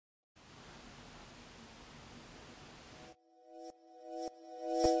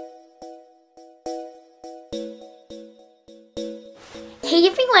Hey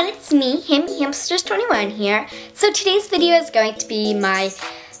everyone, it's me, HammyHamsters21 here. So today's video is going to be my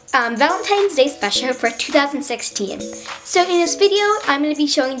Valentine's Day special for 2016. So in this video, I'm going to be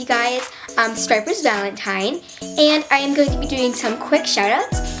showing you guys Striper's Valentine, and I am going to be doing some quick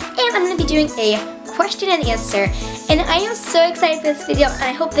shoutouts, and I'm going to be doing a question and answer. And I am so excited for this video, and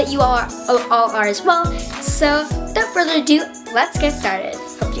I hope that you all are as well. So without further ado, let's get started.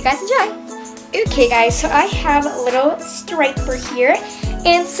 Hope you guys enjoy. Okay guys, so I have a little Striper here,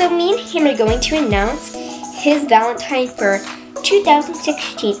 and so me and him are going to announce his Valentine for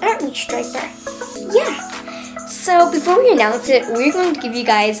 2016, aren't we, Striper? Yeah! So before we announce it, we're going to give you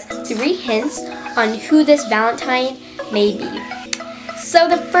guys 3 hints on who this Valentine may be. So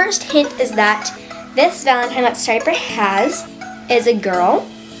the first hint is that this Valentine that Striper has is a girl,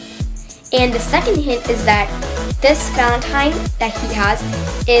 and the second hint is that this Valentine that he has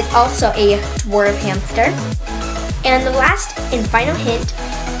is also a dwarf hamster. And the last and final hint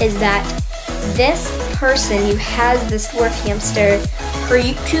is that this person who has this dwarf hamster, her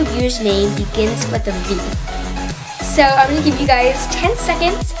YouTube username begins with a V. So I'm going to give you guys 10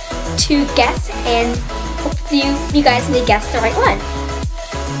 seconds to guess, and hopefully you guys may guess the right one.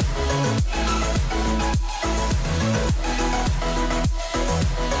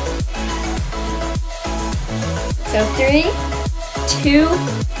 So 3, 2,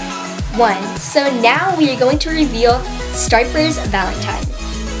 1. So now we are going to reveal Striper's Valentine.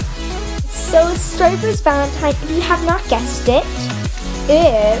 So Striper's Valentine, if you have not guessed it,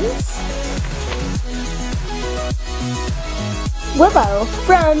 is Willow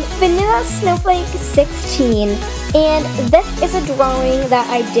from Vanilla Snowflake 16. And this is a drawing that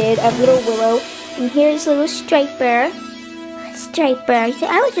I did of little Willow. And here's little Striper. Striper, so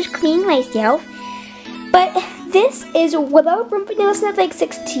I was just cleaning myself. But this is Willow from Vanilla Snowflake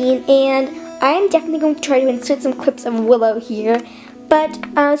 16, and I am definitely going to try to insert some clips of Willow here. But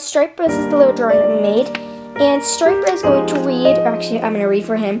Striper, this is the little drawing that we made, and Striper is going to read, or actually I'm going to read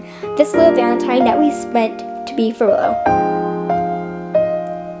for him, this little Valentine that we spent to be for Willow.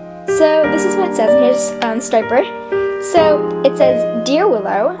 So this is what it says, and here's Striper. So it says, "Dear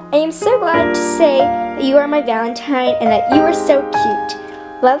Willow, I am so glad to say that you are my Valentine and that you are so cute.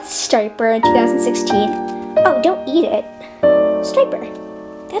 Love, Striper in 2016. Oh, don't eat it. Striper,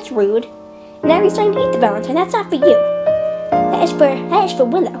 that's rude. Now he's trying to eat the Valentine. That's not for you. That is for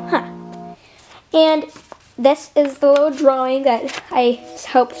Willow, huh?" And this is the little drawing that I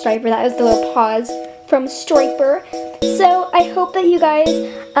helped Striper. That was the little pause from Striper. So I hope that you guys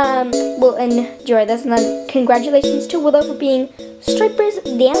will enjoy this. And then congratulations to Willow for being Striper's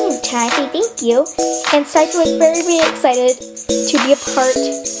Valentine. Thank you. And Striper was very, very excited to be a part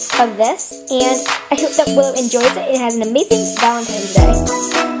of this. And I hope that Willow enjoys it and has an amazing Valentine's Day.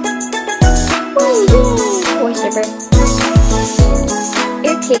 Woo! Poor Striper.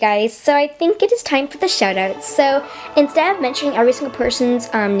 Okay guys, so I think it is time for the shoutouts. So instead of mentioning every single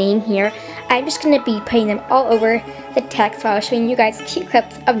person's name here, I'm just going to be putting them all over the text while showing you guys cute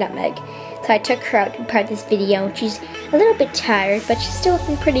clips of Nutmeg. So I took her out to be part of this video. She's a little bit tired, but she's still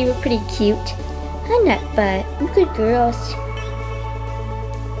looking pretty cute. Hi Nutbutt, we're good girls.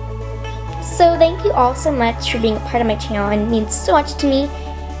 So thank you all so much for being a part of my channel, and it means so much to me.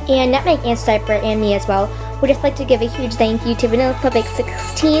 And Nutmeg and Striper and me as well would just like to give a huge thank you to Vanilla Snowflake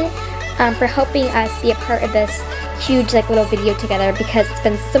 16 for helping us be a part of this huge little video together, because it's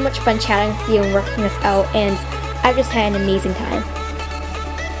been so much fun chatting with you and working this out, and I've just had an amazing time.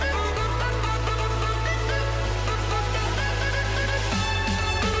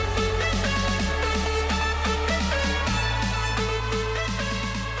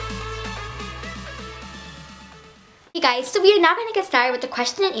 Hey guys, so we are now going to get started with the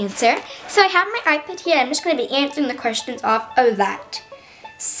question and answer. So I have my iPad here, and I'm just going to be answering the questions off of that.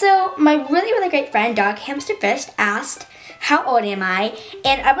 So my really great friend Dog Hamster Fish asked, how old am I?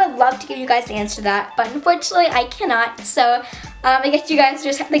 And I would love to give you guys the answer to that, but unfortunately I cannot, so I guess you guys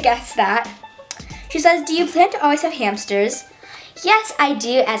just have to guess that. She says, do you plan to always have hamsters? Yes, I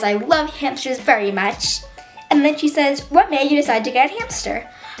do, as I love hamsters very much. And then she says, what made you decide to get a hamster?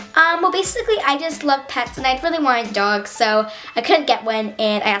 Well, basically, I just love pets, and I really wanted a dog, so I couldn't get one,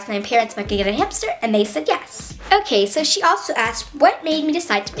 and I asked my parents if I could get a hamster, and they said yes. Okay, so she also asked, what made me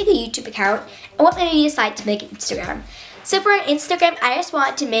decide to make a YouTube account, and what made me decide to make an Instagram? So for an Instagram, I just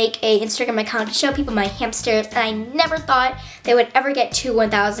wanted to make an Instagram account to show people my hamsters, and I never thought they would ever get to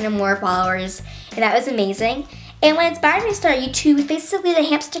 1,000 or more followers, and that was amazing. And what inspired me to start YouTube was basically the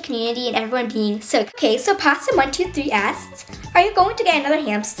hamster community and everyone being so. Okay, so Pasta123 asks, are you going to get another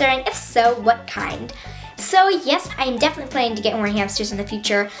hamster, and if so, what kind? So yes, I'm definitely planning to get more hamsters in the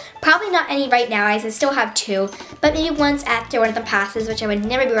future. Probably not any right now, as I still have 2, but maybe once after one of them passes, which I would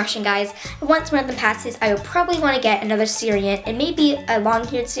never be rushing, guys. Once one of them passes, I would probably want to get another Syrian, and maybe a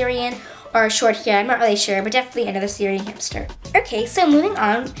long-haired Syrian or a short-haired, I'm not really sure, but definitely another Syrian hamster. Okay, so moving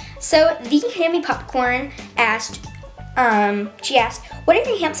on. So the Hammy Popcorn asked, she asked, what are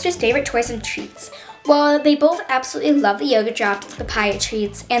your hamster's favorite toys and treats? Well, they both absolutely love the yoga drops, the papaya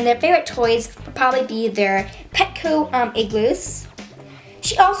treats, and their favorite toys would probably be their Petco igloos.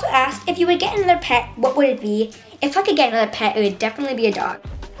 She also asked, if you would get another pet, what would it be? If I could get another pet, it would definitely be a dog.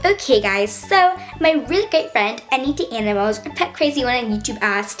 Okay guys, so my really great friend, Anita Animals, a pet crazy one on YouTube,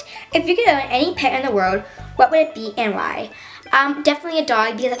 asked, if you could own any pet in the world, what would it be and why? Definitely a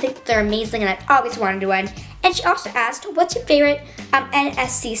dog, because I think they're amazing and I've always wanted one. And she also asked, what's your favorite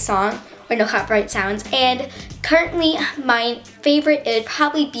NSC song? Or no copyright sounds. And currently my favorite would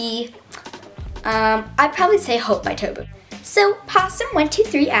probably be, I'd probably say Hope by Tobu. So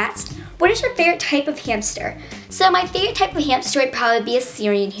Possum123 asked, what is your favorite type of hamster? So my favorite type of hamster would probably be a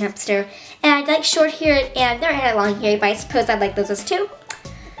Syrian hamster. And I'd like short-haired and they're kind of long-haired, but I suppose I'd like those as too.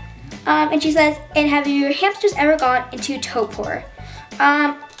 And she says, and have your hamsters ever gone into torpor?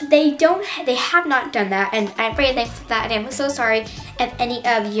 They have not done that, and I'm very thankful for that, and I'm so sorry if any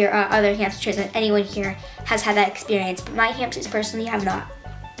of your other hamsters and anyone here has had that experience, but my hamsters personally have not.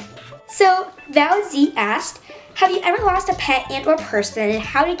 So Val Z asked, have you ever lost a pet and or person, and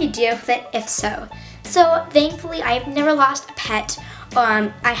how did you deal with it if so? So thankfully I've never lost a pet.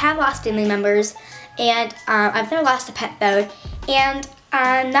 I have lost family members, and I've never lost a pet though, and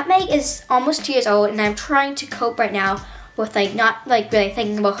Nutmeg is almost 2 years old, and I'm trying to cope right now with not really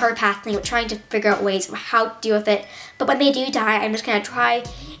thinking about her passing, but trying to figure out ways of how to deal with it. But when they do die, I'm just gonna try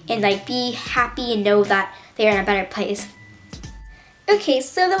and be happy and know that they are in a better place. Okay,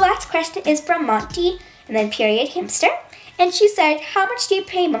 so the last question is from Monty, and then period hamster, and she said, how much do you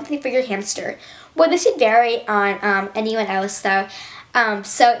pay monthly for your hamster? Well, this would vary on anyone else though.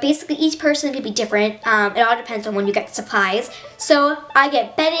 So basically each person could be different. It all depends on when you get the supplies. So I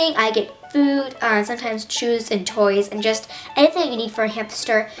get bedding, I get food, sometimes shoes and toys, and just anything you need for a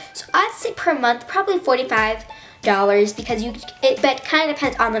hamster. So I'd say per month, probably $45, because but kind of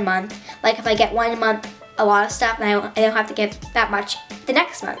depends on the month. Like if I get 1 month a lot of stuff, and I don't have to give that much the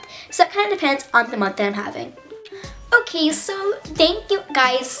next month. So it kind of depends on the month that I'm having. Okay, so thank you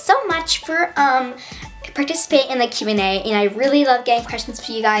guys so much for participating in the Q&A, and I really love getting questions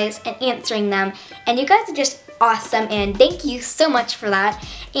for you guys and answering them, and you guys are just awesome, and thank you so much for that.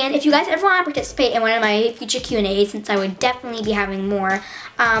 And if you guys ever want to participate in one of my future Q&As, since I would definitely be having more,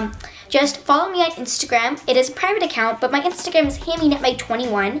 just follow me on Instagram. It is a private account, but my Instagram is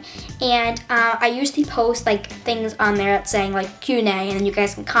HammyHamsters21, and I usually post things on there that's saying Q&A, and then you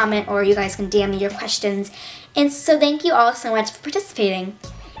guys can comment or you guys can DM me your questions. And so thank you all so much for participating.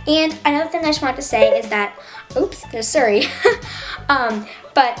 And another thing I just wanted to say is that, oops, sorry,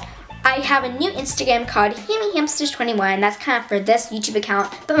 but I have a new Instagram called HammyHamsters21. That's kind of for this YouTube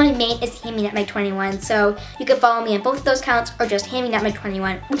account, but my main is HammyNutmeg21. So you can follow me on both of those accounts or just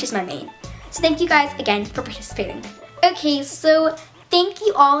HammyNutmeg21, which is my main. So thank you guys again for participating. Okay, so thank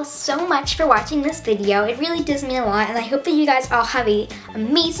you all so much for watching this video. It really does mean a lot, and I hope that you guys all have an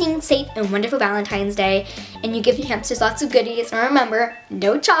amazing, safe, and wonderful Valentine's Day, and you give your hamsters lots of goodies. And remember,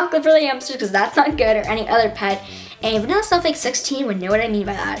 no chocolate for the hamsters, because that's not good, or any other pet. And Vanilla Snowflake 16 would know what I mean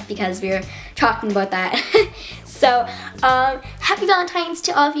by that, because we're talking about that. So, happy Valentine's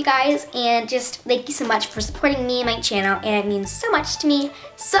to all of you guys, and just thank you so much for supporting me and my channel, and it means so much to me.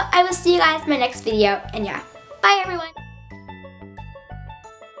 So I will see you guys in my next video, and yeah, bye everyone!